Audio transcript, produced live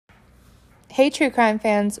Hey true crime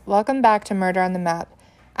fans, welcome back to Murder on the Map.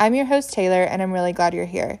 I'm your host Taylor and I'm really glad you're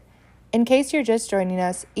here. In case you're just joining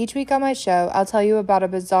us, each week on my show I'll tell you about a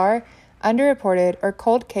bizarre, underreported, or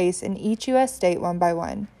cold case in each U.S. state one by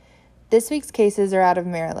one. This week's cases are out of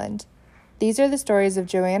Maryland. These are the stories of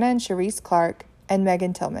Joanna and Sharice Clark and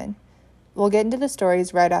Megan Tillman. We'll get into the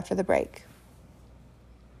stories right after the break.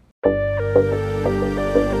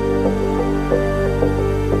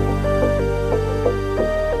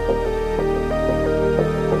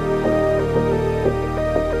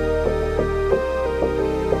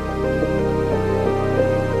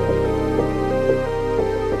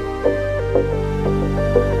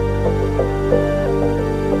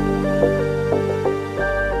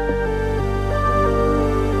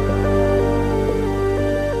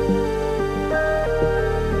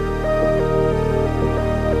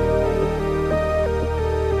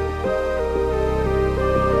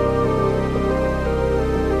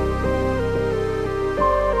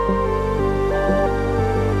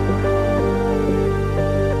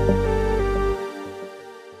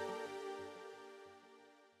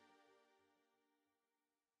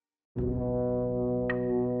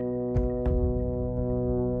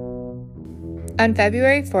 On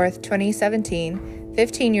February 4th, 2017,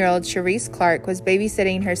 15-year-old Sharice Clark was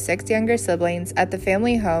babysitting her 6 younger siblings at the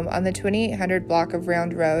family home on the 2800 block of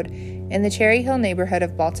Round Road in the Cherry Hill neighborhood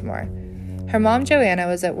of Baltimore. Her mom, Joanna,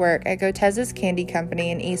 was at work at Goteza's Candy Company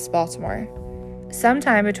in East Baltimore.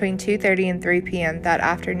 Sometime between 2:30 and 3 p.m. that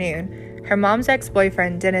afternoon, her mom's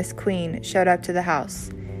ex-boyfriend, Dennis Queen, showed up to the house.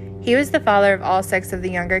 He was the father of all 6 of the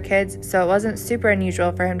younger kids, so it wasn't super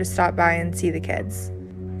unusual for him to stop by and see the kids.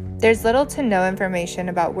 There's little to no information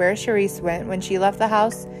about where Sharice went when she left the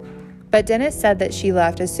house, but Dennis said that she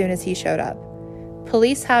left as soon as he showed up.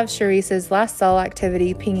 Police have Sharice's last cell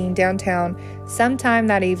activity pinging downtown sometime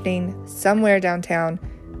that evening, somewhere downtown,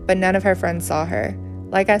 but none of her friends saw her.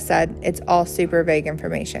 Like I said, it's all super vague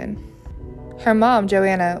information. Her mom,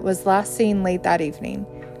 Joanna, was last seen late that evening.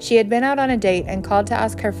 She had been out on a date and called to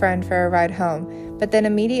ask her friend for a ride home, but then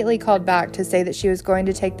immediately called back to say that she was going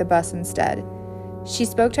to take the bus instead. She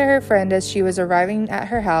spoke to her friend as she was arriving at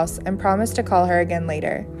her house and promised to call her again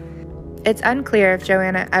later. It's unclear if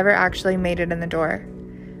Joanna ever actually made it in the door.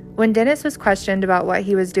 When Dennis was questioned about what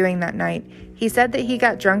he was doing that night, he said that he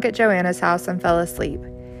got drunk at Joanna's house and fell asleep.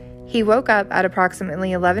 He woke up at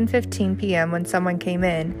approximately 11:15 p.m. when someone came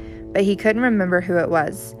in, but he couldn't remember who it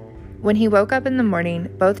was. When he woke up in the morning,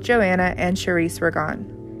 both Joanna and Sharice were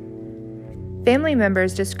gone. Family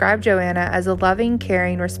members described Joanna as a loving,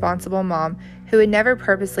 caring, responsible mom who would never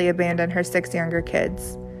purposely abandon her 6 younger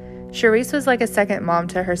kids. Sharice was like a second mom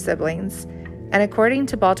to her siblings, and according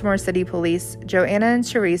to Baltimore City Police, Joanna and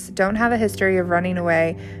Sharice don't have a history of running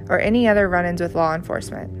away or any other run-ins with law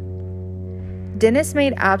enforcement. Dennis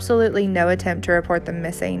made absolutely no attempt to report them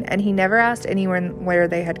missing, and he never asked anyone where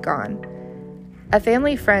they had gone. A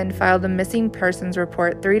family friend filed a missing persons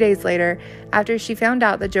report 3 days later after she found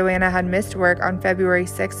out that Joanna had missed work on February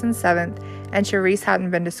 6th and 7th and Sharice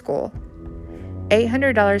hadn't been to school.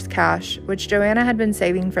 $800 cash, which Joanna had been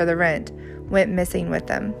saving for the rent, went missing with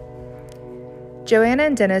them. Joanna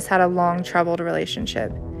and Dennis had a long, troubled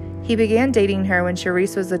relationship. He began dating her when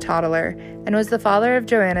Sharice was a toddler and was the father of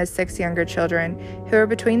Joanna's 6 younger children, who were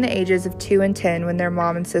between the ages of 2 and 10 when their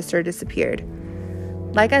mom and sister disappeared.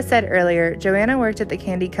 Like I said earlier, Joanna worked at the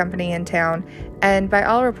candy company in town, and by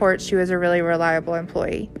all reports, she was a really reliable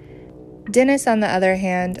employee. Dennis, on the other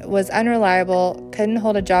hand, was unreliable, couldn't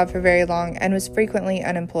hold a job for very long, and was frequently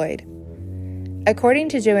unemployed. According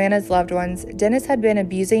to Joanna's loved ones, Dennis had been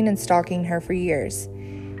abusing and stalking her for years.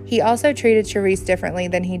 He also treated Sharice differently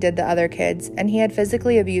than he did the other kids, and he had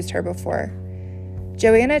physically abused her before.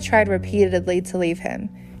 Joanna tried repeatedly to leave him.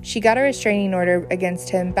 She got a restraining order against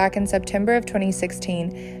him back in September of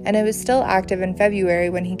 2016, and it was still active in February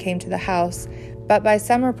when he came to the house, but by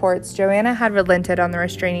some reports, Joanna had relented on the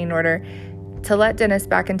restraining order to let Dennis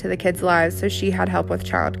back into the kids' lives so she had help with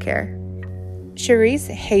childcare. Sharice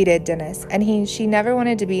hated Dennis, and she never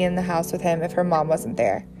wanted to be in the house with him if her mom wasn't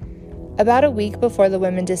there. About a week before the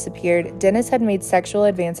women disappeared, Dennis had made sexual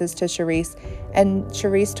advances to Sharice, and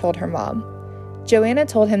Sharice told her mom. Joanna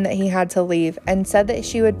told him that he had to leave and said that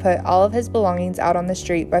she would put all of his belongings out on the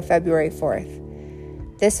street by February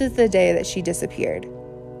 4th. This was the day that she disappeared.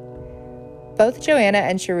 Both Joanna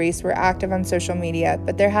and Sharice were active on social media,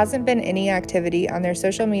 but there hasn't been any activity on their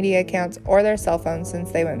social media accounts or their cell phones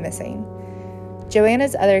since they went missing.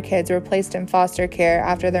 Joanna's other kids were placed in foster care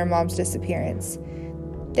after their mom's disappearance.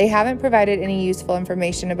 They haven't provided any useful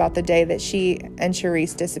information about the day that she and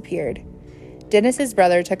Sharice disappeared. Dennis's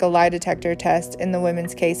brother took a lie detector test in the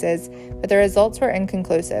women's cases, but the results were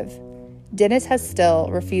inconclusive. Dennis has still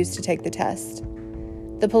refused to take the test.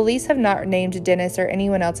 The police have not named Dennis or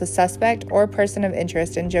anyone else a suspect or person of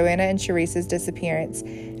interest in Joanna and Sharice's disappearance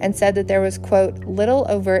and said that there was, quote, little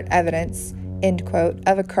overt evidence, end quote,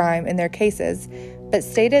 of a crime in their cases, but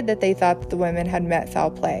stated that they thought that the women had met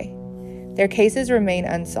foul play. Their cases remain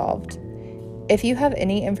unsolved. If you have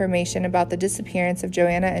any information about the disappearance of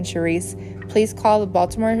Joanna and Sharice, please call the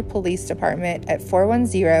Baltimore Police Department at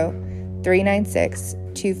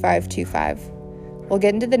 410-396-2525. We'll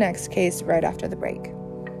get into the next case right after the break.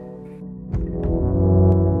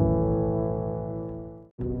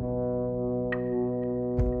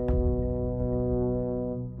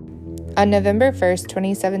 On November 1st,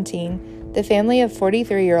 2017, the family of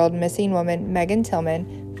 43-year-old missing woman Megan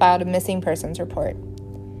Tillman filed a missing persons report.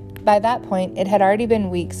 By that point, it had already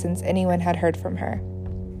been weeks since anyone had heard from her.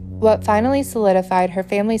 What finally solidified her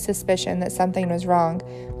family's suspicion that something was wrong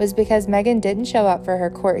was because Megan didn't show up for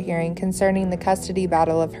her court hearing concerning the custody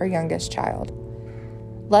battle of her youngest child.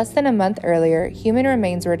 Less than a month earlier, human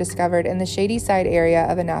remains were discovered in the Shadyside area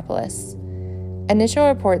of Annapolis. Initial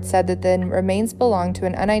reports said that the remains belonged to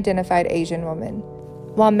an unidentified Asian woman.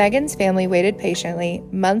 While Megan's family waited patiently,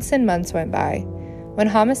 months and months went by. When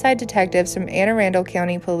homicide detectives from Anne Arundel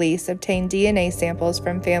County Police obtained DNA samples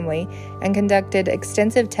from family and conducted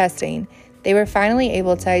extensive testing, they were finally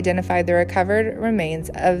able to identify the recovered remains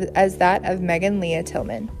as that of Megan Leah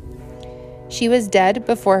Tillman. She was dead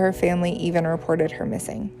before her family even reported her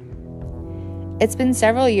missing. It's been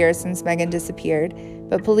several years since Megan disappeared,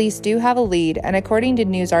 but police do have a lead, and according to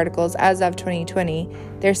news articles as of 2020,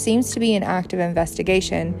 there seems to be an active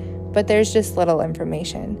investigation, but there's just little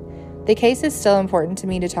information. The case is still important to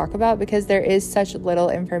me to talk about because there is such little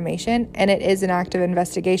information, and it is an active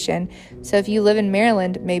investigation, so if you live in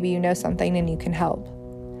Maryland, maybe you know something and you can help.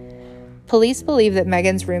 Police believe that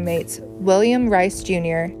Megan's roommates, William Rice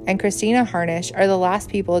Jr. and Christina Harnish, are the last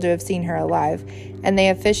people to have seen her alive, and they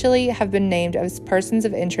officially have been named as persons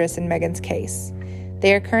of interest in Megan's case.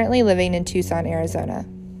 They are currently living in Tucson, Arizona.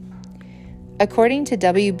 According to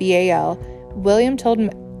WBAL, William told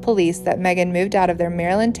police that Megan moved out of their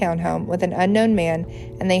Maryland townhome with an unknown man,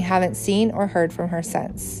 and they haven't seen or heard from her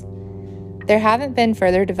since. There haven't been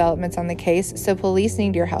further developments on the case, so police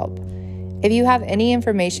need your help. If you have any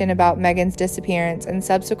information about Megan's disappearance and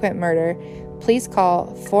subsequent murder, please call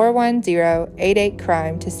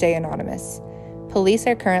 410-88-CRIME to stay anonymous. Police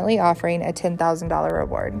are currently offering a $10,000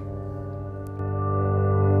 reward.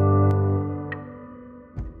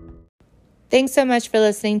 Thanks so much for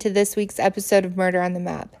listening to this week's episode of Murder on the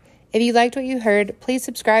Map. If you liked what you heard, please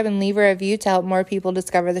subscribe and leave a review to help more people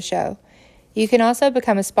discover the show. You can also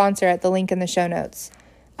become a sponsor at the link in the show notes.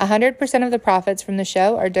 100% of the profits from the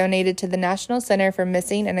show are donated to the National Center for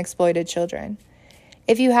Missing and Exploited Children.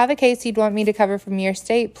 If you have a case you'd want me to cover from your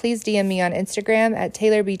state, please DM me on Instagram at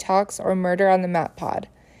TaylorBTalks or Murder on the Map Pod.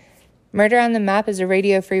 Murder on the Map is a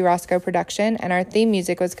Radio Free Roscoe production, and our theme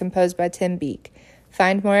music was composed by Tim Beek.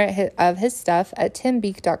 Find more of his stuff at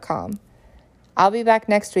timbeek.com. I'll be back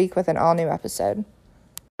next week with an all-new episode.